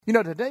You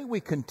know, today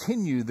we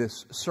continue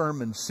this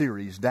sermon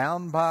series,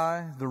 Down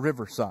by the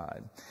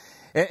Riverside.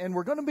 And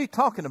we're going to be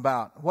talking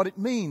about what it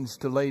means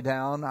to lay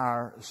down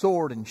our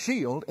sword and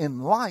shield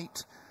in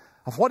light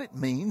of what it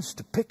means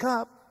to pick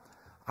up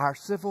our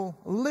civil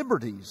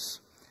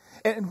liberties.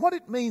 And what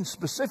it means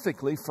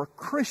specifically for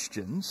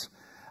Christians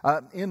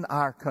in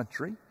our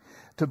country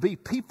to be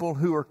people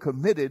who are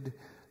committed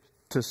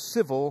to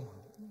civil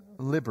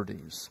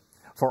liberties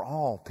for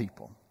all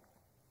people.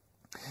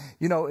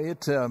 You know,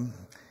 it's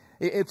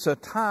a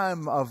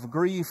time of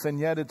grief, and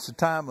yet it's a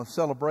time of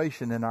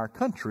celebration in our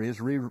country as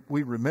we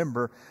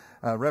remember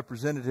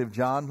Representative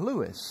John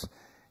Lewis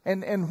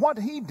and what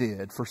he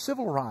did for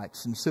civil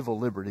rights and civil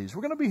liberties.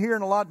 We're going to be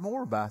hearing a lot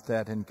more about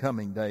that in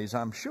coming days,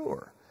 I'm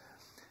sure.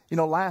 You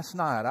know, last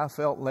night I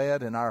felt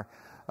led in our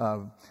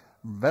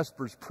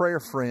Vespers Prayer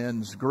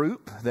Friends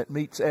group that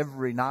meets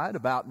every night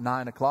about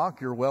 9 o'clock.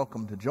 You're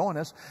welcome to join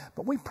us.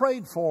 But we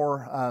prayed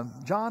for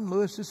John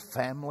Lewis's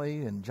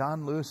family and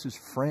John Lewis's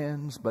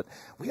friends, but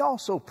we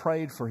also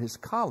prayed for his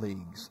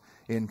colleagues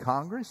in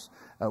Congress.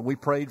 We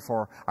prayed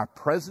for our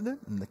president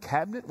and the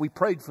cabinet. We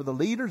prayed for the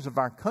leaders of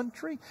our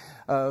country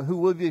who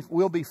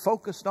will be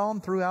focused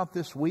on throughout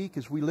this week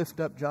as we lift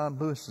up John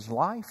Lewis's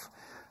life.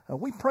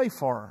 We pray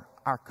for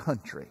our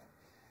country.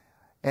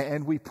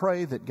 And we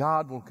pray that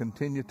God will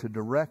continue to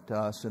direct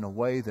us in a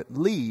way that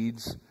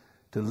leads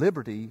to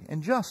liberty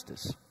and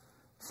justice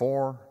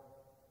for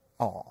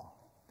all.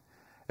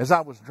 As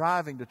I was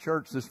driving to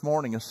church this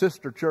morning, a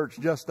sister church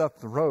just up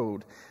the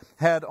road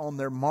had on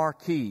their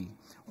marquee,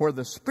 "Where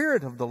the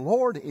Spirit of the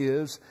Lord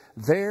is,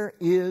 there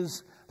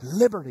is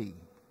liberty."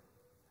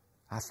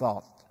 I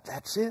thought,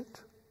 that's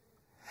it.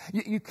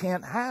 You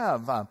can't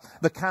have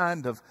the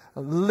kind of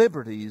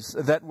liberties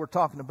that we're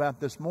talking about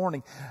this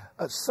morning.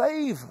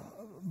 Save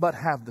but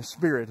have the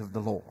Spirit of the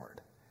Lord.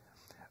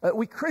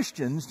 We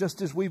Christians,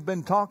 just as we've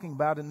been talking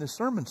about in this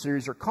sermon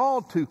series, are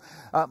called to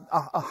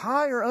a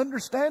higher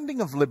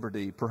understanding of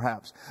liberty,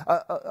 perhaps.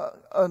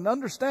 An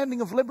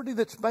understanding of liberty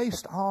that's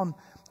based on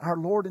our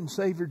Lord and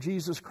Savior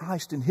Jesus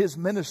Christ and His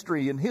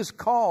ministry and His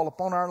call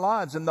upon our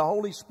lives and the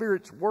Holy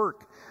Spirit's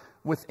work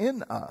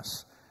within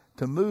us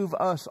to move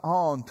us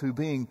on to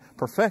being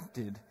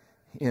perfected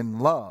in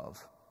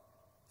love.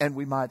 And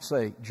we might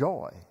say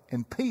joy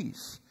and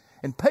peace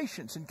and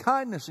patience and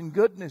kindness and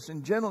goodness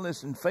and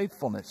gentleness and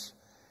faithfulness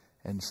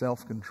and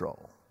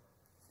self-control.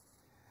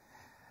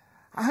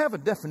 I have a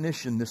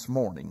definition this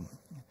morning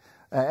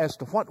as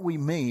to what we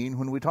mean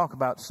when we talk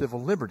about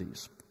civil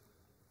liberties.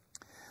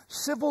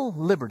 Civil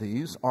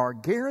liberties are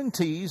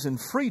guarantees and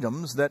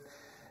freedoms that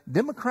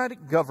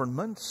democratic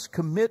governments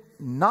commit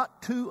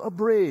not to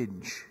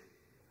abridge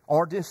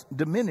or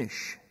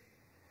diminish,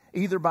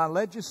 either by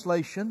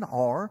legislation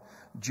or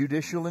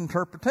judicial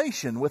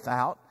interpretation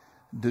without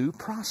due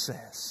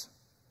process.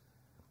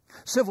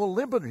 Civil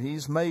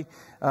liberties may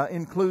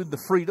include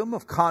the freedom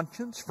of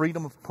conscience,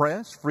 freedom of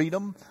press,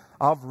 freedom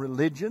of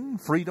religion,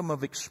 freedom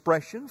of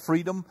expression,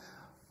 freedom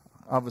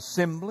of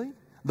assembly,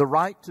 the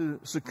right to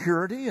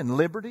security and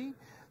liberty,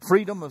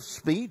 freedom of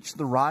speech,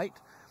 the right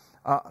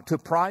to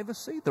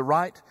privacy, the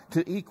right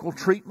to equal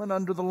treatment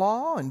under the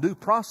law and due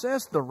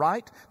process, the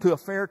right to a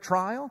fair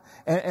trial,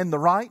 and the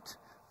right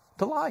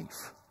to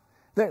life.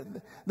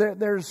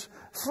 There's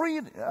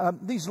free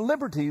these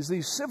liberties,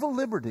 these civil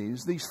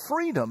liberties, these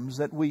freedoms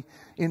that we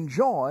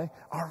enjoy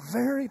are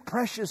very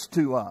precious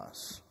to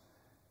us,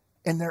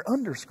 and they're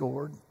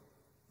underscored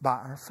by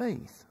our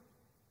faith.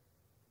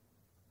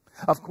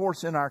 Of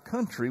course, in our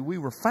country, we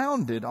were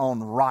founded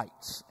on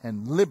rights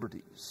and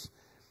liberties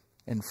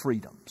and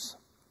freedoms.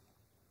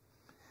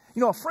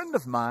 You know, a friend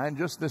of mine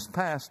just this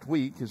past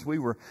week, as we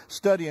were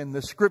studying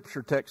this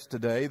scripture text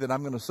today that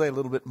I'm going to say a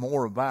little bit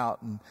more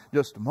about in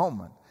just a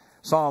moment,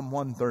 Psalm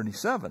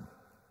 137.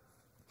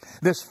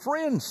 This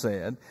friend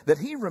said that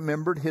he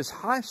remembered his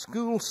high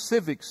school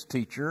civics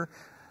teacher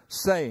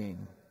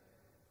saying,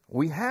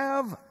 "We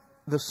have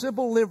the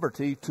civil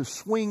liberty to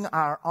swing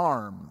our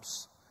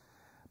arms,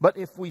 but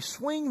if we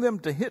swing them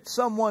to hit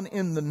someone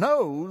in the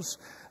nose,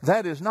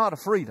 that is not a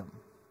freedom."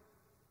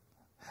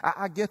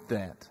 I get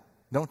that,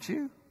 don't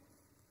you?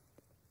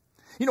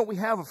 You know, we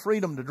have a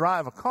freedom to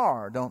drive a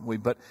car, don't we?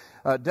 But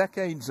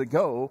decades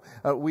ago,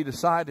 we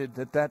decided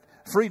that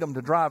freedom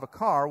to drive a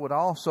car would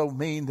also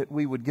mean that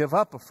we would give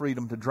up a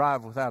freedom to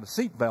drive without a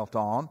seatbelt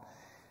on.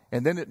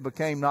 And then it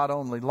became not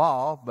only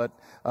law, but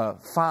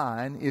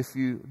fine if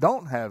you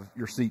don't have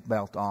your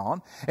seatbelt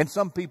on. And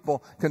some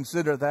people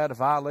consider that a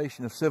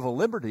violation of civil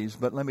liberties.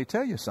 But let me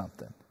tell you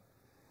something.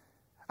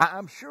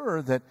 I'm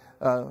sure that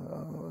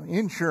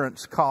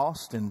insurance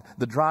costs and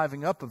the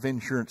driving up of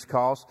insurance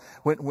costs,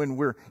 when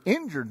we're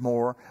injured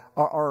more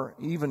or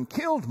even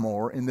killed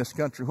more in this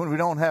country, when we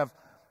don't have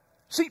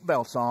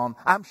seatbelts on,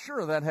 I'm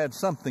sure that had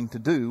something to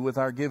do with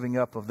our giving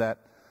up of that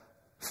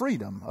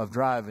freedom of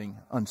driving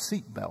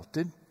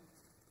unseatbelted.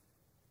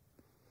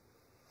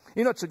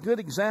 You know, it's a good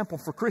example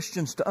for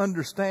Christians to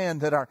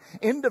understand that our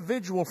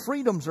individual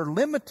freedoms are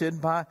limited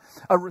by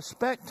a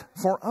respect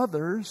for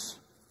others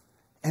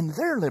and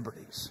their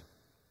liberties.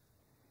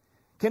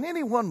 Can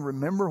anyone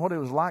remember what it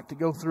was like to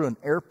go through an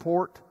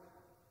airport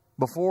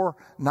before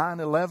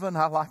 9/11?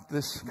 I like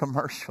this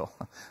commercial.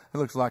 It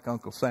looks like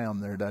Uncle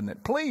Sam there, doesn't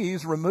it?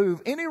 Please remove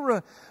any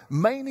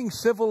remaining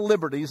civil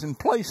liberties and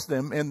place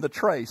them in the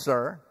tray,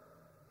 sir.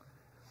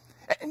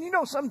 And you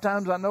know,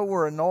 sometimes I know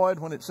we're annoyed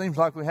when it seems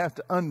like we have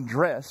to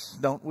undress,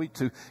 don't we,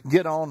 to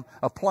get on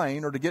a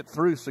plane or to get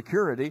through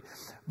security.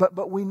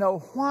 But we know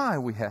why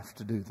we have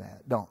to do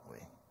that, don't we?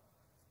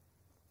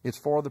 It's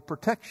for the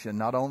protection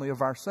not only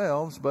of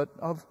ourselves, but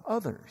of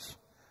others.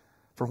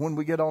 For when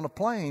we get on a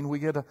plane, we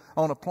get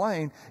on a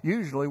plane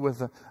usually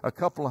with a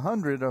couple of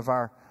hundred of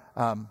our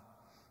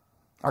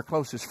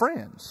closest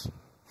friends.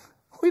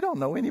 We don't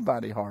know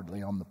anybody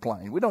hardly on the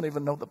plane. We don't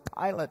even know the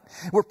pilot.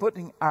 We're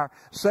putting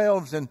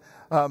ourselves in,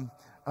 in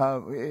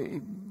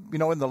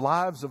the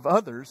lives of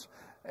others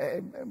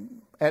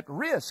at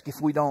risk if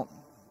we don't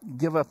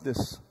give up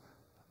this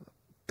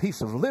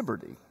piece of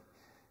liberty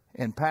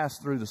and pass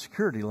through the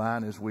security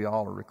line as we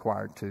all are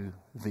required to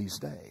these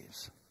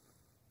days.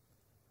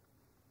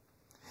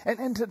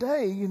 And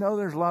today, you know,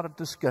 there's a lot of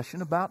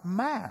discussion about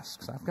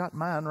masks. I've got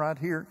mine right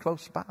here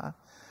close by.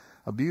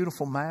 A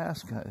beautiful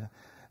mask.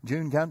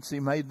 June Gunsey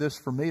made this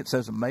for me. It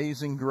says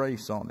Amazing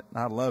Grace on it.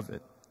 I love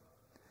it.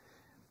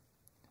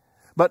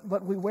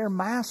 But we wear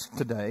masks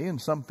today,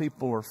 and some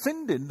people are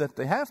offended that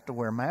they have to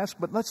wear masks.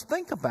 But let's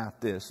think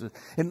about this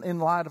in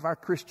light of our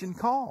Christian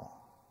call.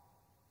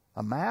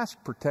 A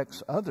mask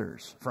protects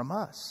others from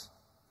us.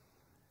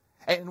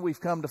 And we've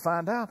come to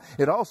find out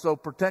it also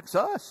protects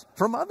us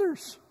from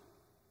others.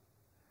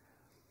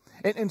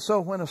 And so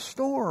when a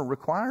store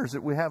requires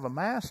that we have a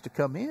mask to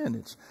come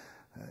in,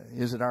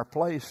 is it our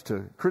place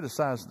to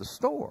criticize the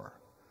store?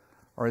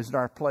 Or is it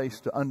our place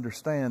to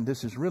understand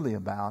this is really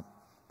about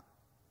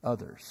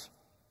others?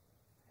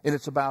 And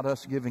it's about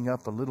us giving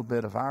up a little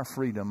bit of our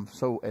freedom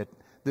so at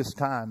this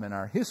time in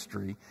our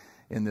history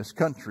in this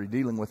country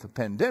dealing with a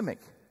pandemic,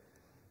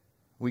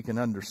 we can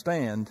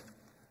understand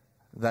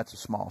that's a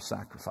small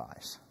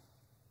sacrifice.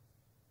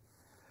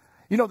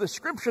 You know, the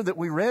scripture that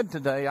we read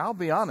today, I'll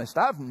be honest,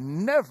 I've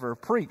never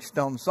preached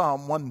on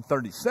Psalm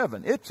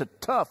 137. It's a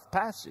tough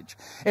passage,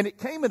 and it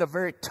came at a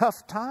very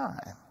tough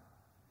time.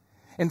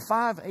 In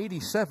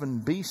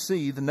 587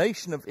 BC, the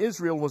nation of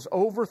Israel was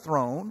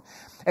overthrown,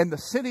 and the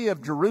city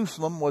of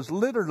Jerusalem was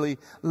literally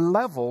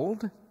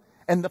leveled,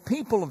 and the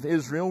people of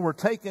Israel were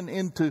taken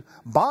into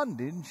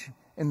bondage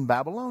in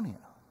Babylonia.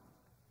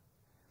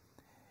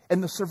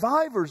 And the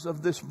survivors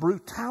of this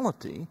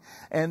brutality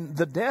and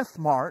the death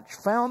march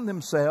found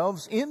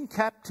themselves in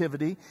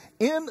captivity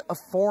in a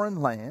foreign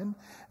land,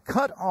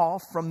 cut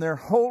off from their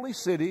holy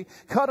city,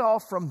 cut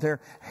off from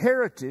their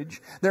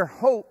heritage, their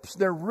hopes,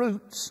 their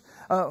roots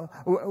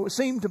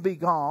seemed to be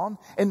gone.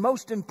 And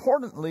most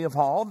importantly of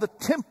all, the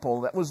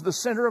temple that was the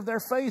center of their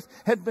faith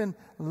had been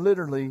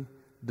literally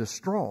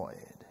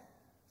destroyed.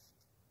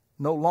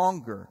 No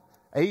longer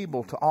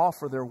able to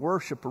offer their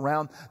worship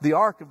around the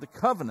Ark of the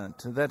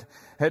Covenant that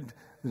had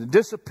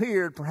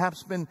disappeared,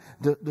 perhaps been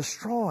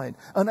destroyed,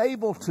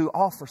 unable to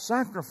offer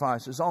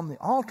sacrifices on the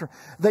altar.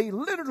 They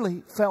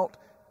literally felt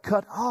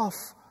cut off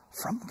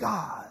from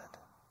God.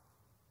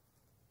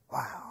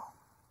 Wow.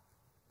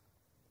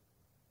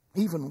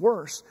 Even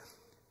worse,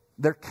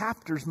 their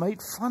captors made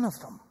fun of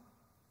them.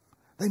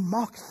 They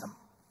mocked them.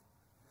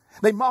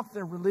 They mocked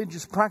their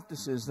religious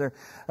practices.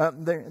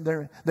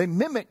 They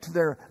mimicked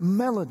their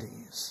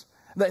melodies.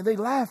 They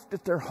laughed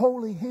at their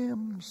holy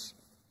hymns.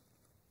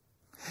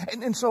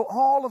 And so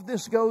all of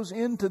this goes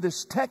into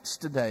this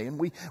text today. And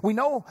we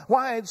know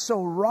why it's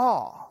so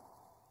raw.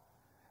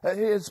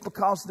 It's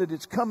because that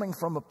it's coming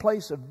from a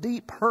place of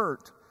deep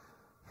hurt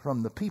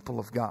from the people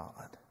of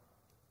God.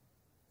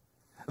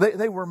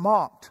 They were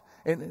mocked.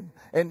 And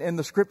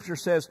the scripture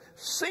says,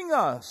 sing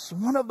us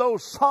one of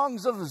those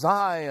songs of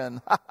Zion.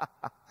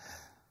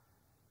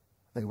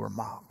 They were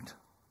mocked.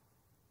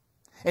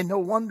 And no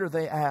wonder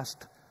they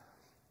asked,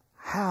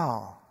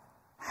 how?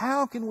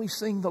 How can we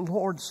sing the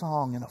Lord's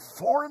song in a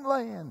foreign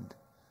land?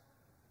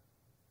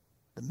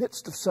 In the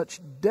midst of such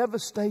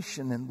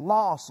devastation and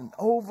loss and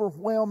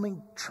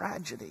overwhelming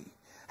tragedy,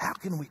 how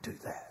can we do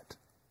that?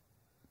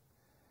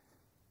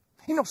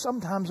 You know,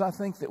 sometimes I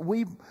think that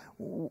we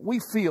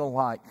feel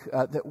like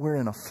that we're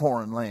in a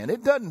foreign land.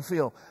 It doesn't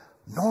feel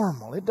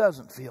normal. It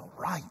doesn't feel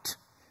right.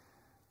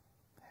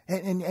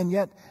 And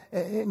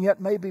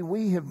yet maybe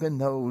we have been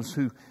those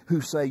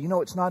who say, you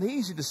know, it's not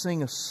easy to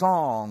sing a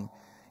song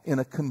in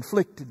a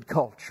conflicted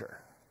culture.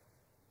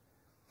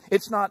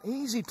 It's not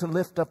easy to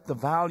lift up the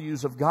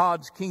values of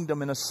God's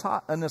kingdom in a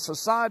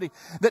society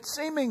that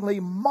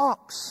seemingly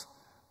mocks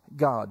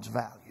God's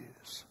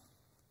values.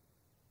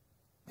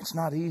 It's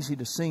not easy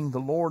to sing the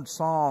Lord's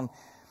song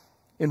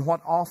in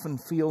what often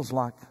feels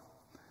like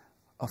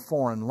a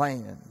foreign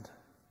land.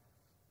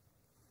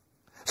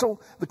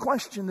 So the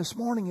question this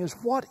morning is,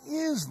 what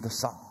is the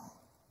song?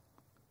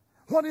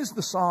 What is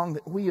the song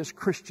that we as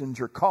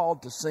Christians are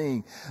called to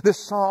sing? This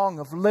song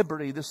of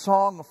liberty, this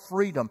song of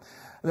freedom,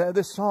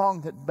 this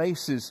song that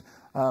bases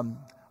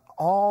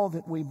all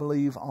that we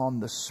believe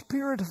on the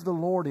Spirit of the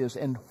Lord is,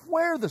 and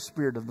where the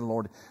Spirit of the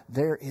Lord,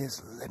 there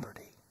is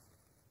liberty.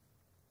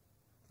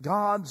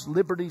 God's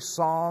liberty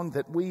song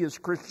that we as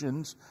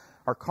Christians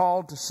are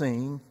called to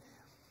sing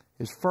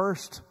is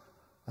first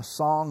a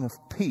song of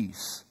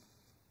peace,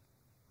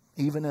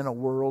 even in a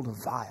world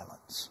of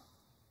violence.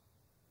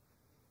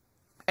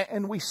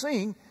 And we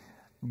sing,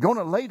 going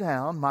to lay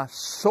down my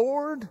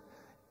sword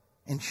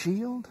and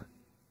shield.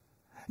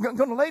 Going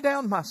to lay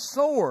down my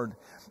sword.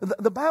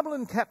 The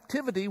Babylon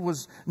captivity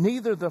was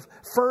neither the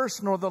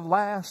first nor the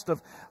last of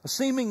a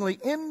seemingly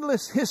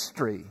endless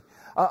history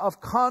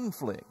of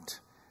conflict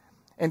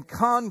and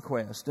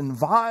conquest and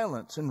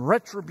violence and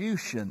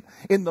retribution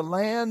in the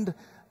land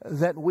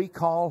that we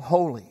call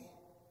holy.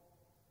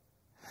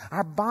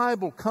 Our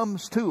Bible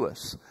comes to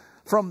us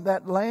from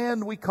that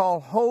land we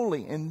call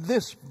holy, and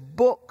this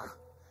book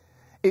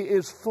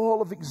is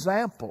full of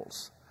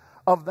examples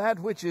of that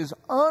which is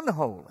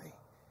unholy,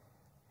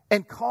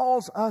 and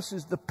calls us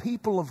as the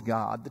people of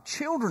God, the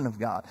children of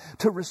God,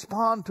 to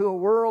respond to a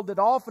world that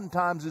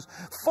oftentimes is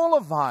full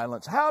of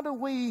violence. How do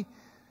we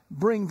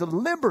bring the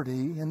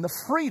liberty and the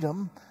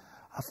freedom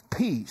of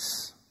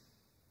peace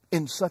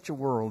in such a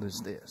world as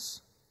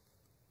this?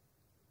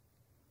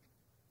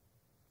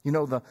 You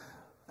know, the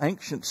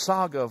ancient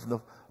saga of the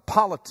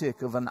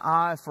politic of an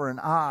eye for an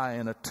eye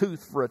and a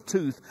tooth for a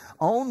tooth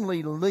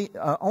only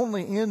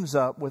ends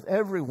up with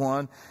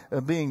everyone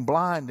being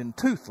blind and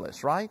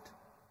toothless, right?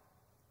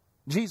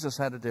 Jesus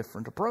had a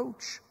different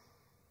approach.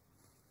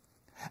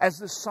 As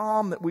this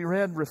psalm that we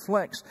read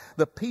reflects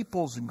the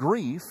people's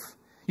grief,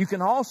 you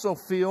can also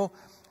feel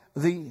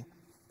the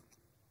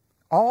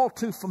all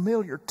too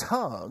familiar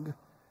tug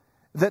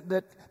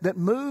that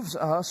moves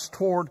us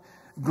toward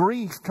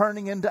grief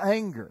turning into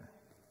anger,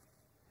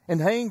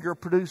 and anger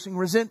producing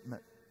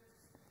resentment,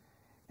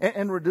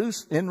 and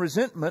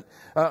resentment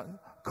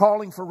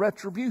calling for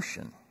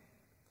retribution,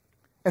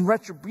 and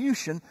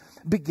retribution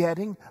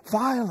begetting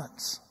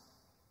violence.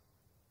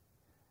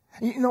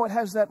 You know, it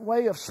has that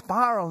way of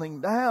spiraling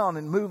down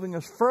and moving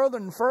us further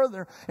and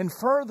further and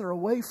further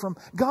away from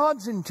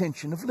God's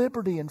intention of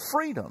liberty and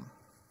freedom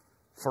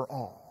for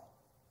all.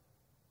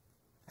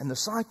 And the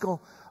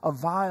cycle of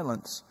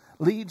violence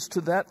leads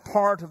to that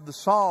part of the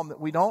psalm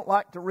that we don't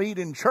like to read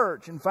in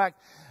church. In fact,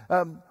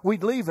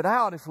 we'd leave it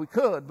out if we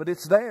could, but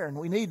it's there and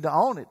we need to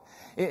own it.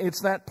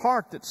 It's that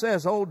part that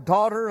says, "O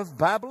daughter of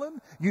Babylon,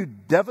 you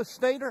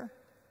devastator,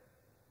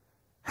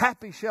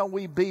 happy shall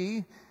we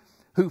be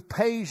who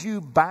pays you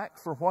back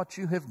for what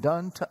you have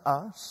done to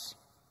us."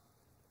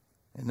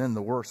 And then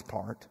the worst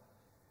part,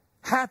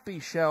 "Happy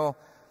shall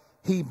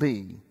he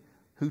be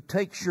who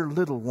takes your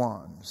little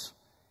ones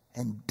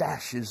and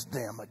dashes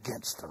them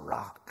against the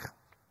rock."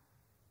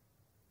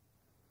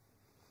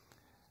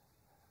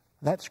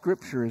 That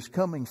scripture is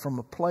coming from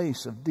a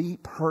place of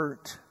deep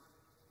hurt.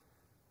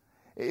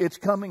 It's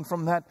coming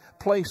from that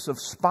place of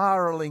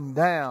spiraling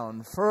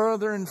down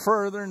further and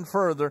further and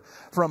further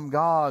from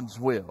God's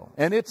will.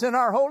 And it's in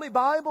our Holy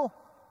Bible.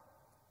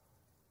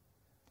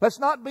 Let's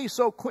not be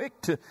so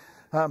quick to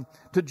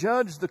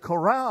judge the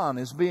Quran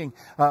as being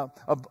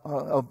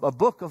a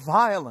book of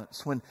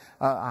violence when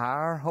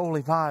our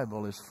Holy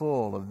Bible is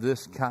full of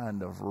this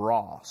kind of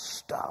raw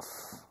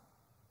stuff.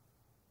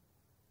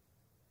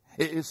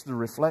 It's the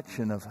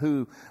reflection of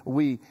who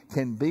we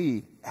can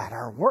be at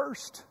our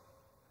worst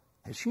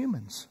as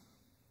humans.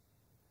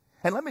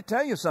 And let me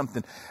tell you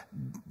something.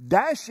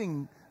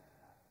 Dashing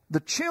the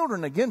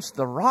children against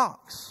the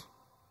rocks,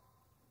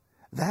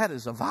 that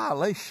is a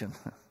violation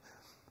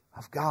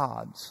of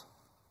God's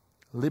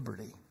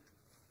liberty.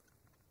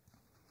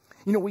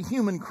 You know, we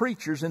human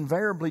creatures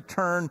invariably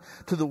turn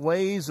to the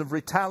ways of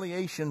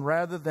retaliation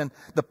rather than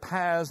the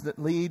paths that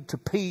lead to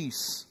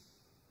peace,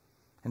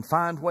 and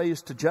find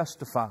ways to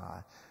justify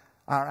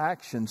our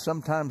actions,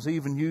 sometimes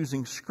even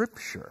using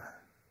Scripture.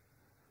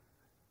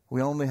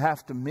 We only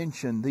have to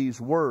mention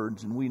these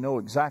words and we know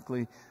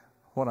exactly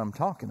what I'm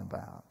talking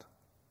about.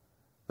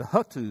 The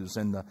Hutus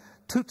and the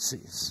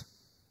Tutsis,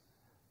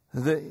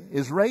 the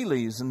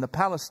Israelis and the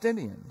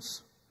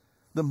Palestinians,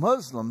 the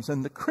Muslims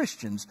and the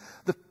Christians,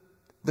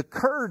 the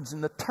Kurds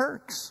and the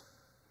Turks,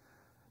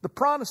 the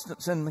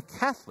Protestants and the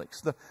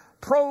Catholics, the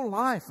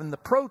pro-life and the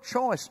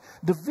pro-choice.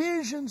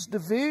 Divisions,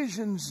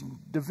 divisions,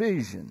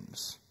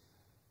 divisions.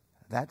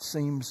 That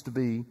seems to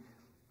be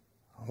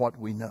what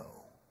we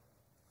know.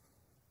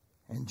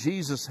 And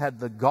Jesus had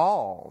the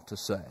gall to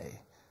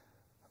say,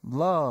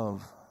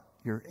 "Love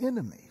your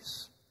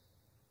enemies.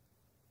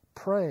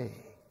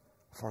 Pray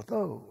for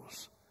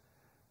those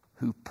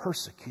who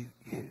persecute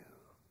you."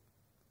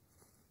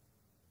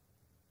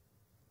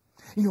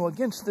 You know,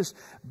 against this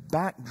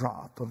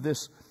backdrop of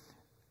this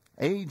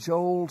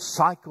age-old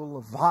cycle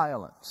of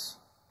violence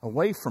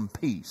away from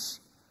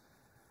peace,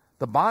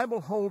 the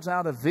Bible holds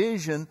out a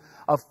vision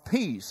of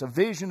peace, a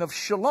vision of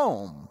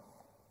shalom.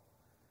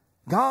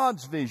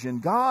 God's vision,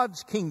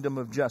 God's kingdom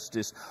of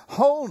justice,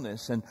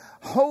 wholeness and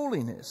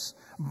holiness,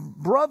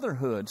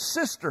 brotherhood,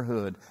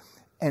 sisterhood,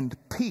 and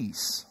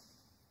peace.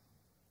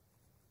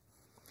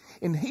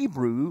 In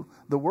Hebrew,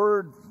 the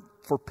word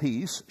for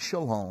peace,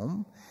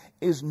 shalom,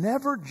 is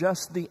never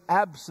just the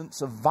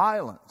absence of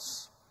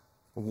violence,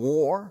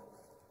 war,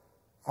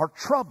 or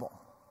trouble.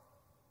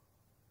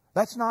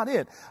 That's not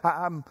it.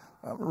 I'm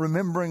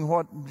remembering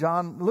what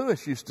John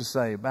Lewis used to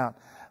say about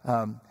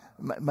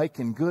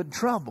making good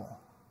trouble.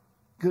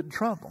 Good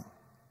trouble.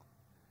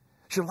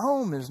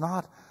 Shalom is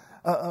not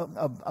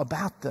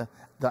about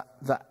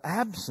the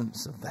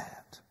absence of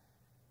that.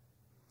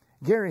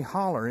 Gary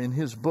Holler, in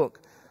his book,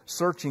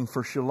 Searching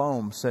for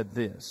Shalom, said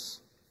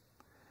this: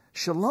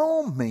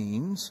 Shalom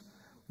means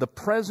the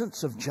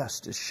presence of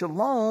justice.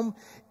 Shalom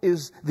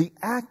is the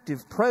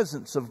active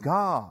presence of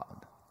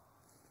God,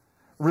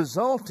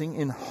 resulting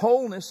in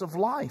wholeness of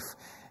life.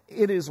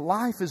 It is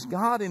life as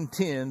God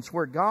intends,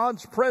 where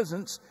God's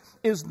presence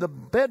is the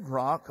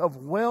bedrock of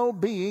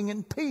well-being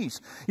and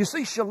peace. You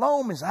see,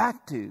 shalom is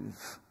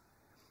active.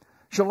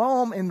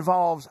 Shalom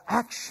involves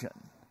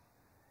action.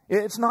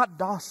 It's not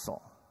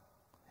docile.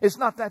 It's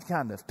not that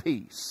kind of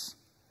peace.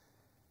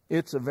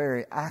 It's a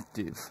very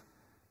active,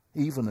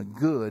 even a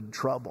good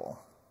trouble.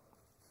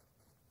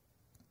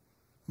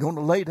 Going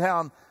to lay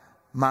down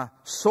my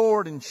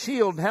sword and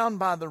shield down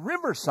by the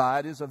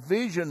riverside is a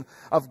vision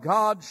of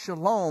God's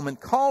shalom, and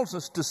calls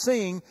us to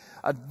sing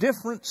a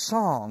different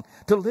song,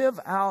 to live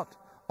out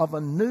of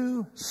a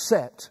new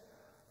set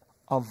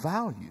of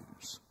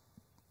values,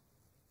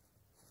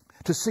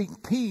 to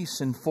seek peace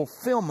and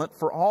fulfillment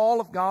for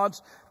all of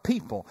God's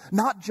people,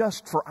 not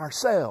just for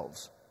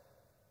ourselves.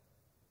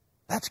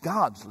 That's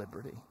God's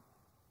liberty.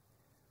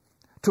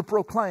 To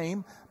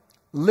proclaim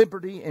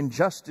liberty and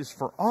justice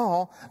for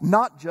all,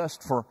 not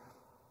just for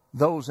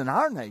those in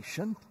our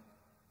nation.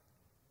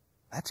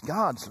 That's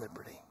God's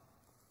liberty.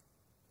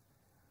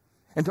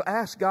 And to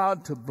ask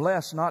God to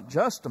bless not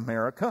just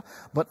America,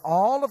 but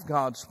all of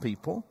God's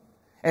people,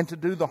 and to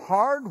do the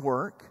hard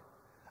work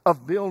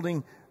of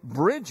building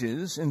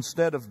bridges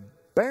instead of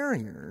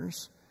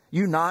barriers,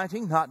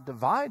 uniting, not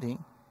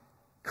dividing,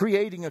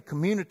 creating a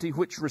community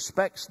which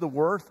respects the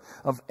worth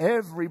of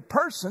every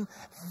person.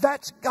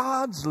 That's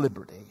God's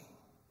liberty.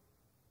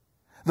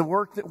 The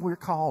work that we're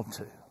called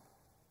to.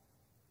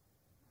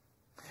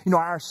 You know,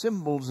 our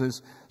symbols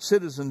as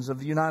citizens of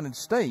the United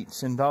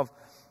States and of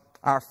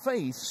our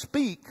faith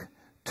speak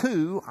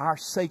to our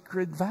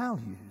sacred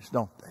values,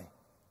 don't they?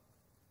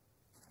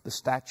 The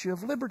Statue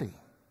of Liberty.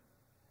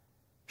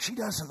 She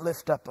doesn't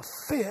lift up a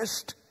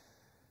fist.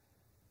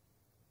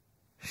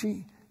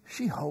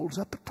 She holds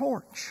up a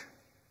torch,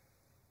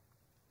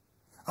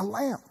 a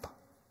lamp,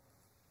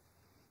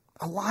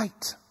 a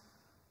light.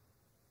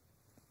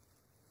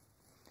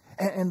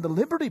 And the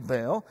Liberty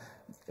Bell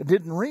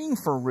didn't ring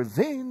for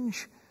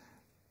revenge.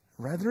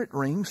 Rather, it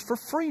rings for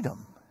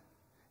freedom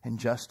and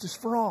justice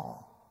for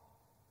all.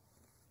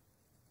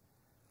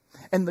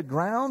 And the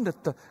ground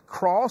at the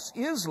cross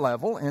is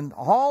level, and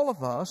all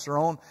of us are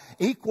on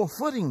equal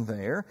footing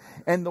there.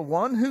 And the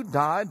one who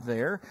died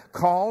there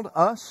called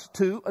us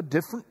to a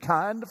different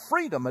kind of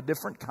freedom, a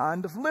different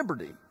kind of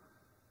liberty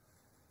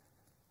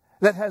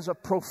that has a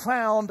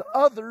profound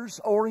others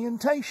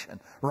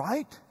orientation,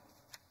 right?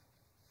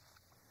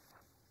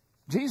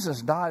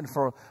 Jesus died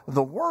for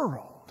the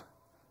world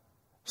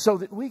so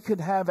that we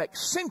could have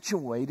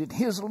accentuated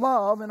His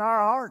love in our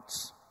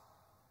hearts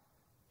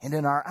and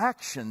in our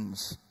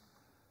actions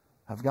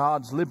of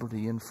God's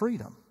liberty and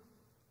freedom.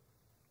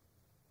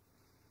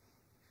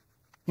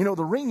 You know,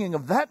 the ringing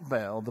of that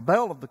bell, the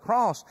bell of the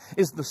cross,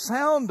 is the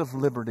sound of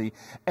liberty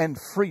and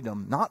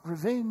freedom, not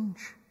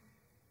revenge.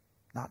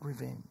 Not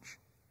revenge.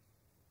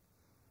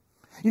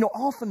 You know,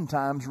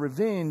 oftentimes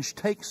revenge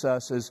takes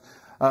us as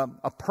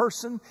a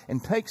person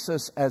and takes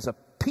us as a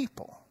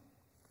people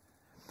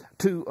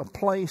to a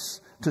place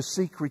to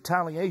seek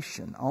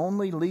retaliation,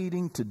 only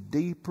leading to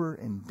deeper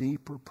and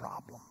deeper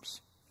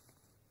problems.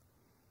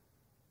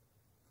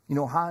 You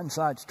know,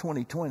 hindsight's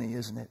 20/20,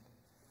 isn't it?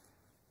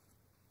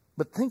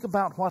 But think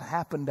about what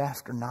happened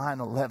after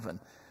 9/11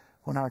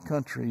 when our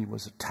country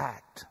was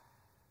attacked.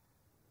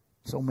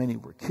 So many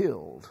were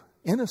killed,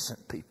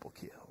 innocent people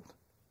killed.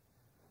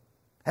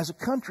 As a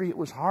country, it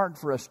was hard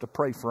for us to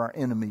pray for our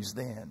enemies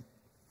then.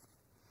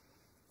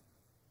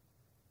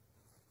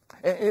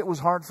 It was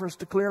hard for us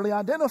to clearly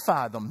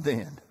identify them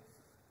then.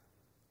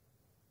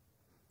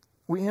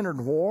 We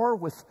entered war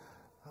with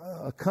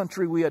a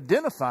country we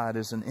identified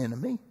as an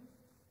enemy.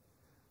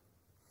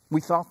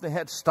 We thought they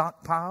had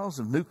stockpiles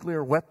of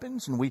nuclear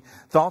weapons, and we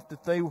thought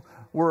that they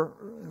were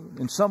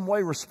in some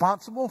way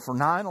responsible for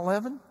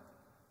 9/11.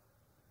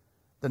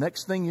 The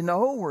next thing you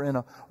know, we're in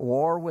a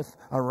war with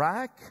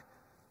Iraq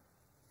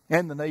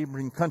and the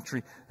neighboring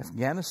country,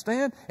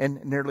 Afghanistan,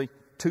 and nearly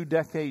 2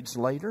 decades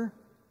later,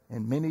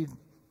 and many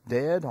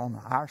dead on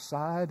our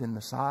side and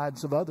the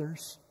sides of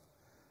others.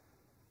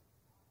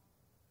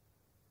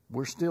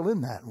 We're still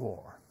in that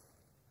war.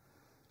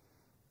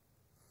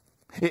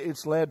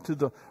 It's led to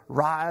the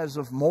rise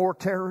of more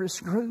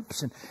terrorist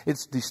groups, and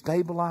it's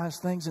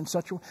destabilized things in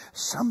such a way.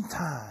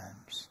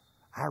 Sometimes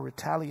our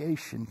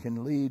retaliation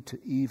can lead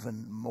to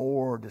even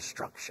more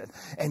destruction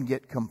and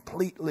get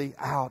completely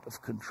out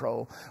of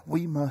control.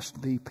 We must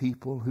be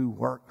people who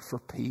work for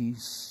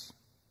peace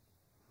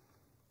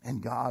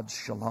and God's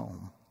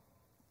shalom.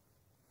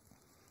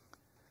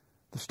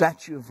 The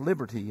Statue of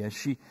Liberty, as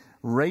she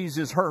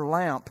raises her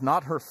lamp,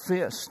 not her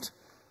fist,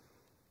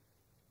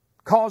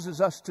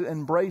 causes us to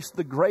embrace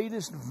the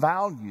greatest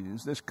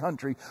values this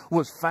country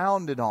was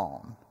founded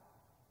on.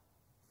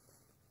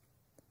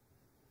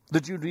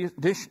 The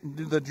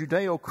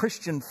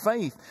Judeo-Christian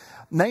faith,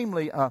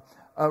 namely a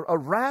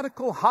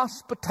radical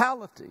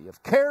hospitality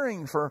of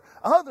caring for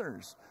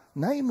others,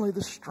 namely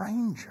the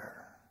stranger.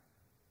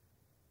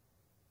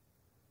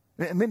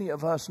 Many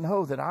of us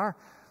know that our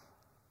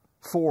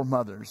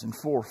foremothers and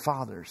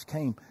forefathers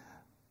came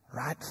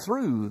right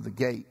through the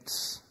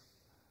gates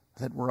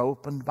that were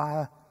opened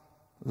by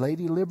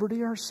Lady Liberty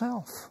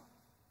herself.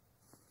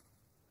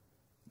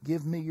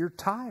 Give me your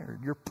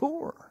tired, your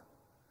poor,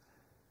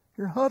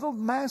 your huddled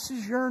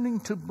masses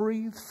yearning to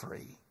breathe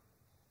free.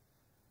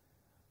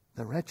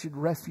 The wretched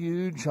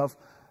refuge of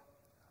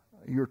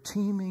your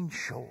teeming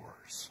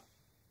shores.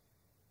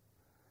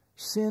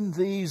 Send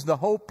these, the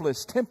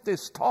hopeless,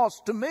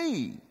 tempest-tossed, to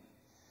me.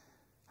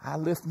 I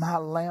lift my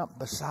lamp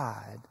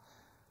beside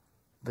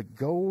the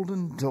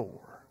golden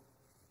door.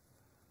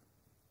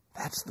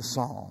 That's the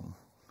song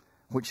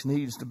which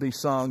needs to be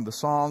sung, the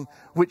song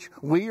which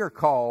we are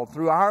called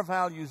through our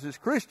values as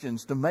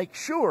Christians to make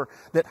sure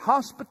that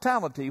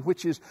hospitality,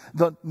 which is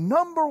the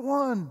number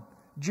one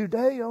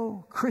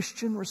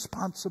Judeo-Christian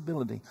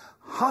responsibility,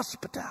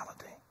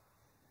 hospitality,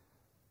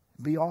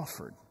 be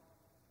offered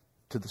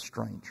to the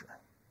stranger.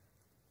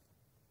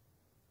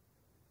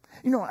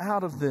 You know,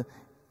 out of the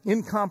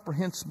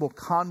incomprehensible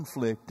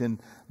conflict and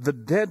the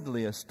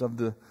deadliest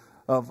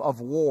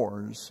of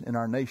wars in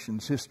our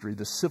nation's history,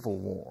 the Civil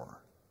War,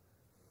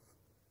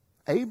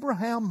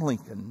 Abraham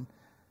Lincoln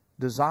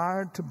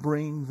desired to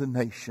bring the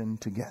nation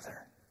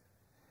together.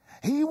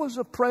 He was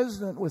a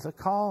president with a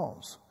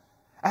cause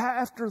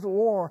after the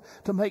war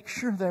to make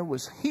sure there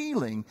was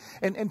healing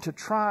and to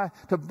try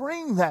to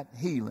bring that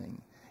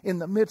healing in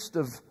the midst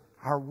of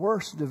our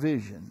worst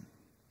division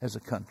as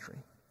a country.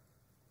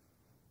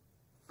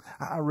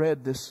 I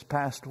read this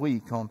past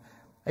week on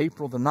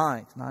April the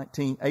 9th,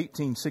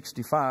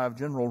 1865,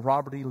 General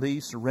Robert E. Lee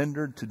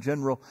surrendered to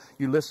General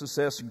Ulysses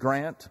S.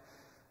 Grant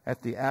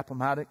at the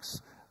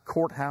Appomattox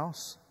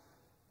Courthouse.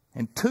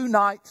 And two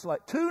nights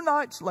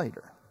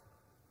later,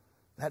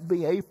 that'd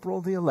be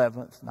April the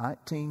 11th,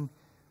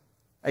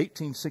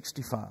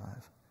 1865,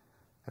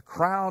 a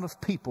crowd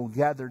of people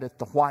gathered at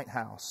the White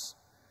House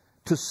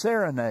to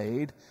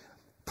serenade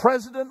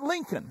President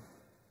Lincoln.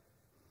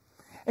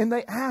 And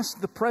they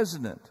asked the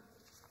president,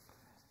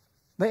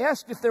 they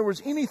asked if there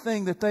was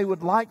anything that they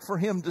would like for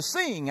him to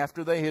sing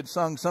after they had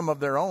sung some of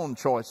their own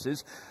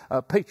choices,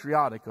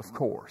 patriotic, of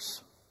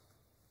course.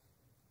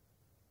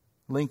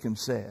 Lincoln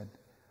said,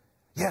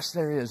 "Yes,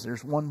 there is.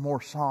 There's one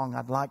more song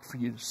I'd like for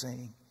you to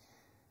sing.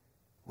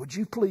 Would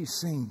you please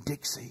sing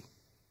Dixie?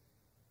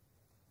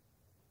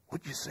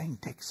 Would you sing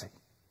Dixie?"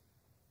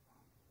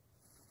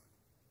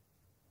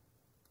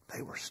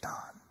 They were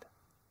stunned.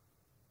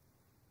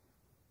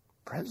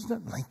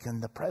 President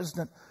Lincoln, the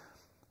President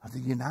of the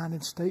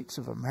United States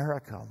of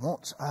America,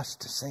 wants us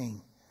to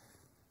sing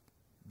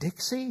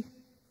Dixie,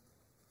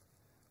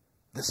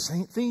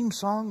 the theme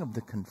song of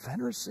the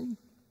Confederacy?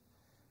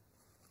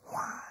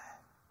 Why?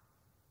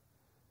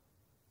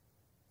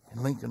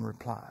 And Lincoln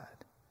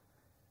replied,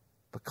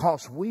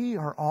 "Because we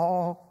are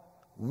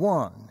all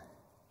one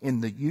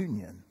in the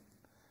Union,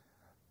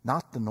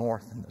 not the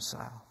North and the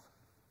South,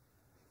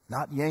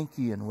 not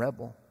Yankee and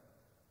rebel,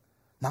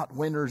 not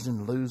winners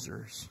and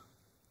losers,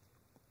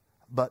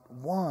 but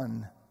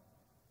one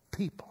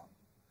people.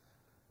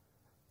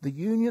 The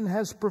Union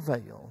has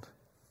prevailed,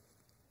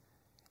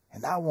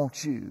 and I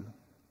want you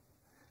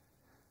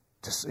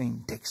to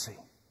sing Dixie."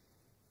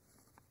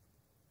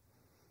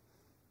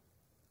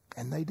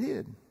 And they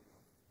did.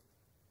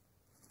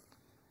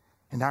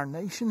 And our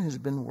nation has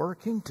been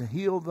working to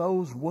heal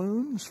those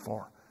wounds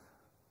for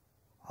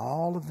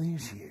all of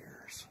these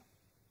years.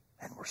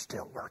 And we're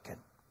still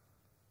working.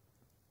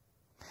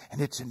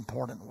 And it's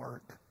important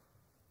work.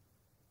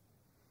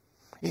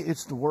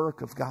 It's the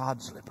work of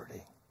God's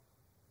liberty.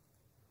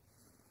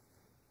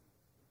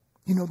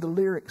 You know, the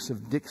lyrics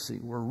of Dixie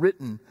were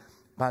written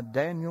by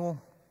Daniel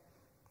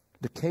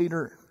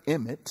Decatur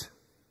Emmett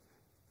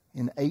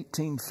in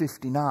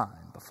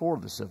 1859, before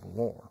the Civil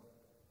War.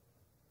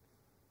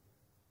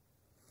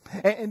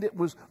 And it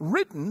was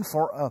written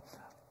for a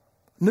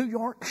New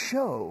York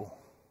show.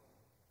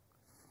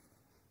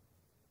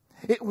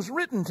 It was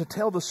written to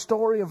tell the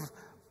story of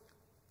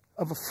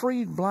a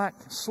freed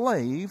black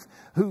slave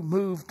who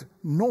moved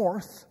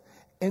north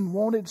and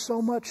wanted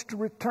so much to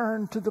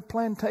return to the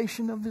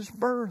plantation of his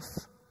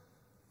birth.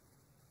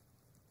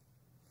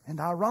 And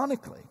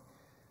ironically,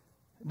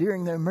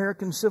 during the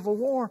American Civil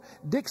War,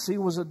 Dixie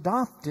was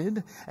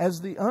adopted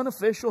as the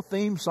unofficial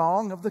theme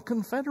song of the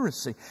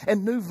Confederacy.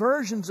 And new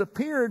versions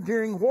appeared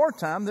during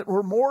wartime that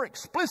were more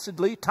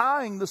explicitly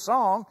tying the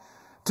song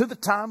to the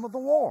time of the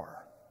war.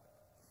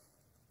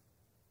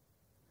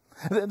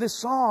 This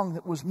song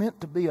that was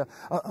meant to be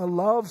a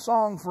love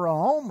song for a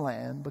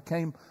homeland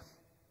became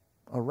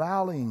a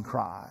rallying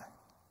cry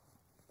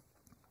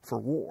for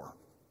war.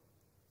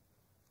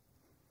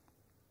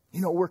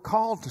 You know, we're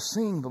called to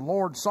sing the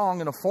Lord's song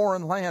in a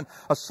foreign land,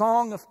 a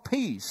song of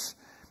peace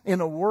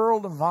in a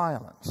world of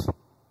violence.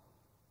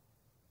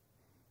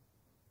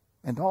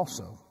 And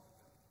also,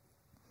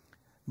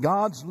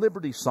 God's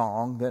liberty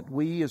song that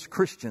we as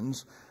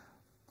Christians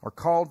are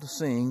called to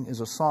sing is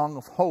a song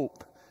of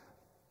hope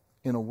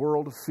in a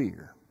world of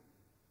fear.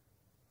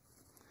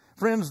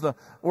 Friends, the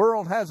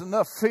world has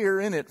enough fear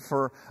in it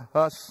for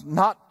us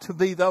not to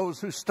be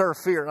those who stir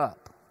fear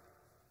up.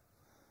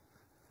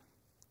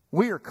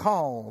 We are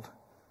called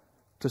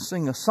to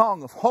sing a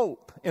song of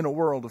hope in a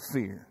world of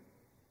fear.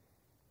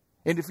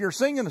 And if you're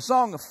singing a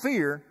song of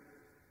fear,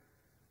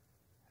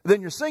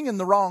 then you're singing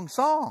the wrong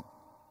song.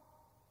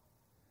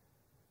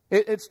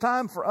 It's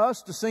time for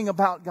us to sing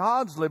about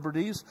God's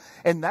liberties,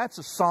 and that's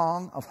a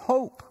song of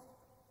hope.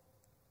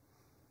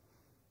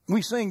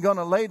 We sing,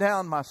 "Gonna lay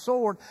down my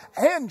sword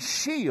and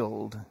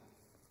shield."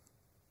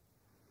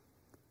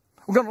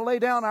 We're going to lay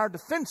down our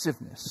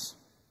defensiveness.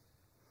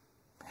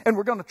 And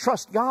we're going to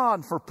trust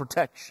God for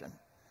protection.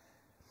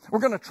 We're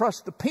going to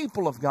trust the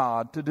people of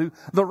God to do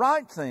the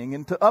right thing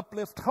and to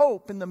uplift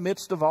hope in the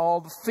midst of all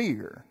the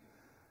fear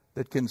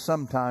that can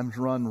sometimes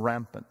run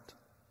rampant.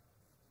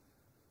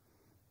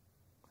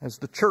 As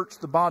the church,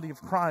 the body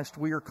of Christ,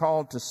 we are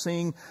called to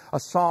sing a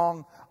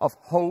song of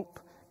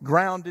hope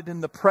grounded in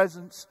the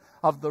presence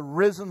of the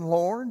risen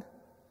Lord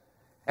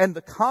and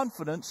the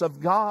confidence of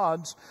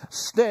God's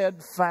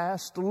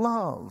steadfast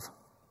love.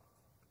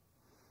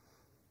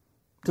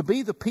 To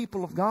be the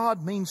people of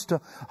God means to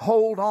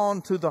hold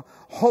on to the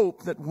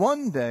hope that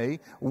one day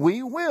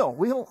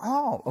we'll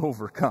all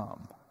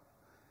overcome.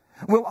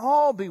 We'll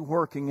all be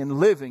working and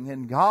living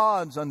in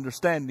God's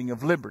understanding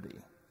of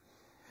liberty.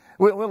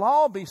 We'll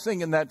all be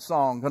singing that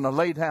song, "Gonna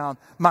lay down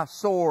my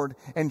sword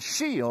and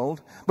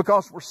shield,"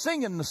 because we're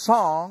singing the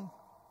song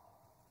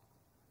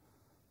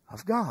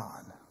of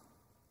God.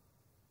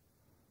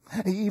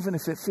 Even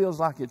if it feels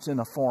like it's in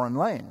a foreign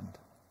land.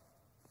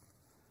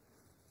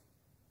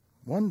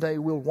 One day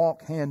we'll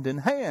walk hand in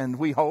hand,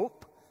 we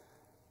hope.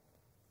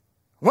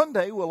 One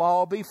day we'll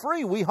all be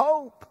free, we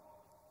hope.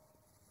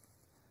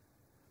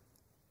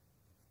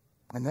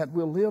 And that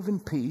we'll live in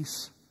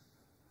peace,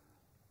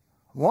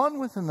 one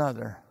with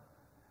another,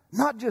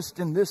 not just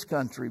in this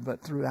country,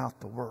 but throughout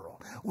the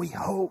world. We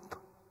hope.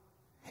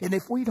 And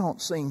if we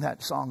don't sing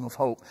that song of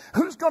hope,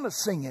 who's going to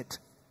sing it?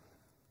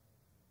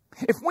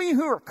 If we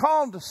who are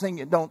called to sing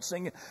it don't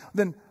sing it,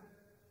 then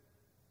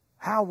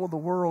how will the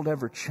world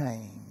ever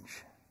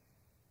change?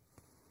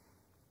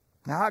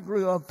 Now, I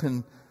grew up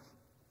in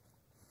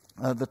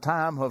the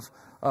time of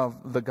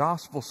the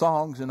gospel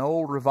songs and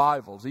old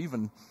revivals,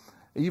 even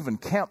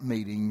camp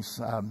meetings,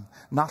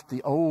 not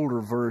the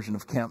older version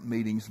of camp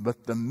meetings,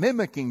 but the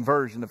mimicking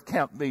version of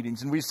camp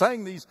meetings. And we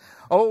sang these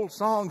old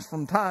songs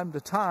from time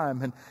to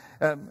time.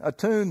 And a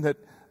tune that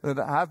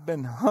I've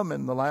been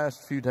humming the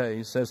last few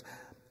days says,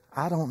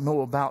 "I don't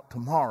know about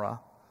tomorrow.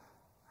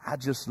 I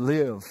just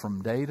live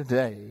from day to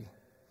day.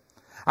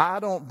 I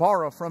don't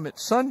borrow from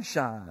its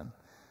sunshine,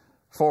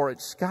 for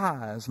its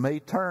skies may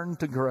turn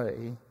to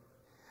gray.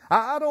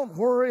 I don't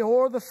worry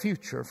o'er the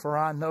future, for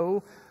I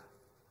know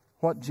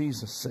what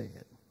Jesus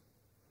said.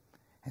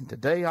 And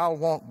today I'll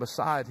walk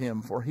beside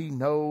Him, for He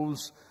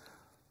knows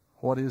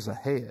what is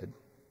ahead.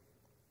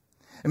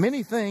 And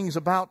many things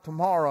about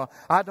tomorrow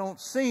I don't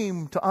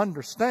seem to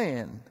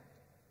understand,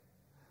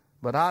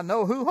 but I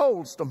know who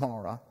holds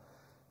tomorrow.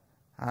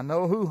 I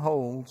know who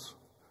holds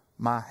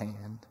my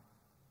hand."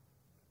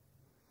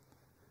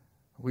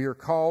 We are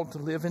called to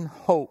live in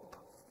hope,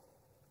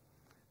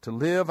 to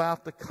live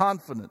out the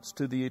confidence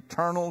to the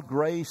eternal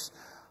grace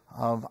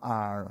of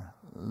our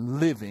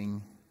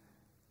living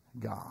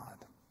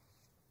God.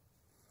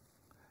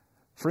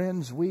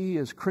 Friends, we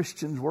as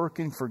Christians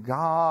working for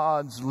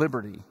God's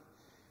liberty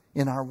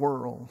in our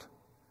world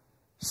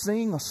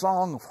sing a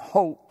song of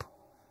hope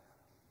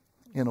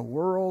in a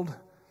world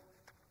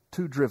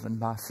too driven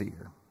by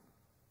fear.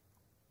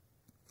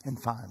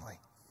 And finally,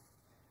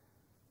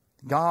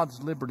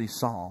 God's liberty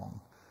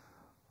song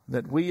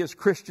that we as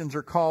Christians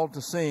are called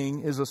to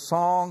sing is a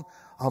song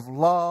of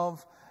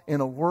love in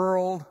a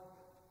world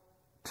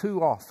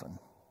too often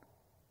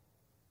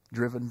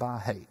driven by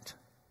hate.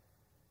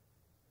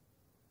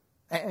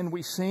 And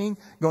we sing,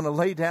 "Gonna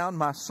lay down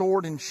my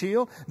sword and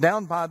shield,"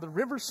 down by the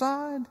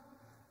riverside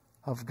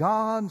of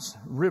God's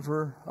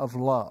river of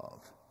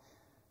love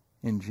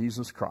in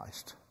Jesus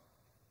Christ,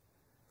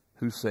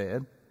 who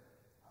said,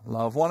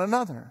 "Love one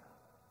another.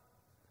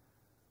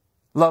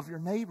 Love your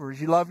neighbor as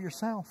you love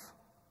yourself.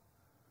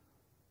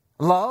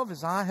 Love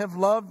as I have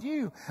loved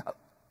you."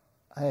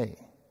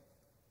 Hey,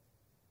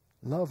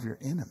 love your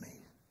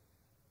enemy.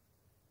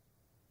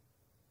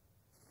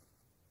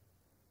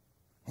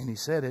 And He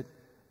said it,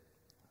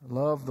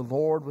 "Love the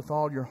Lord with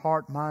all your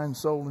heart, mind,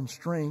 soul, and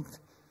strength."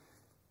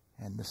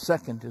 And the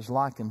second is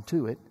likened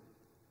to it,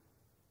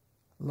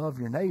 "Love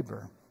your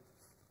neighbor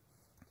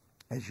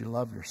as you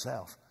love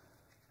yourself."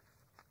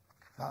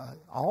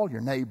 All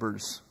your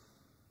neighbors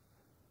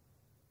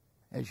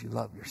as you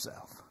love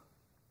yourself.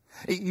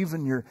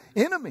 Even your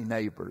enemy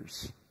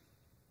neighbors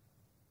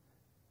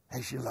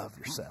as you love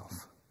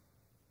yourself.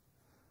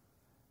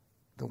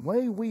 The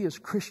way we as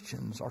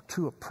Christians are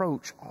to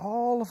approach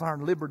all of our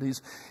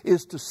liberties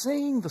is to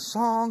sing the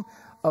song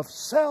of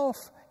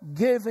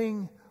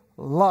self-giving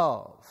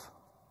love.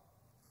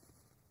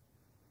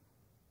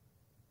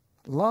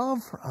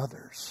 Love for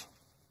others.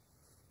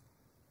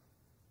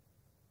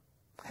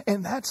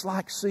 And that's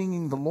like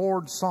singing the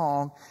Lord's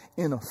song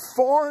in a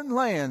foreign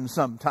land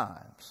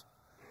sometimes.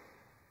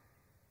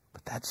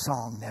 But that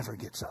song never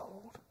gets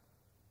old.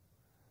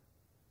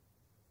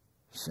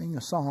 Sing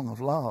a song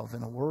of love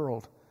in a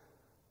world,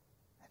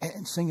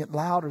 and sing it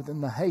louder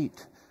than the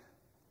hate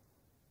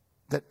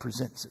that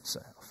presents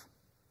itself.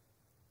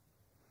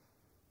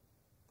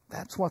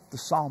 That's what the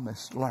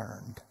psalmist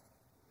learned.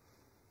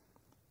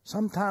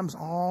 Sometimes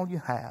all you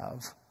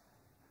have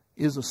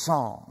is a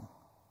song.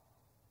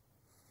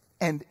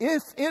 And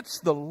if it's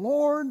the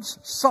Lord's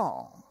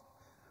song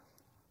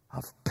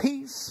of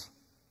peace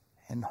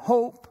and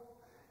hope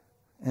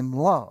and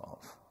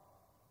love,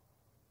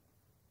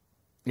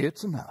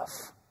 it's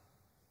enough.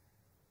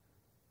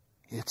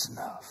 It's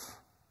enough.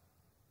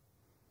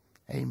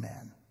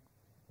 Amen.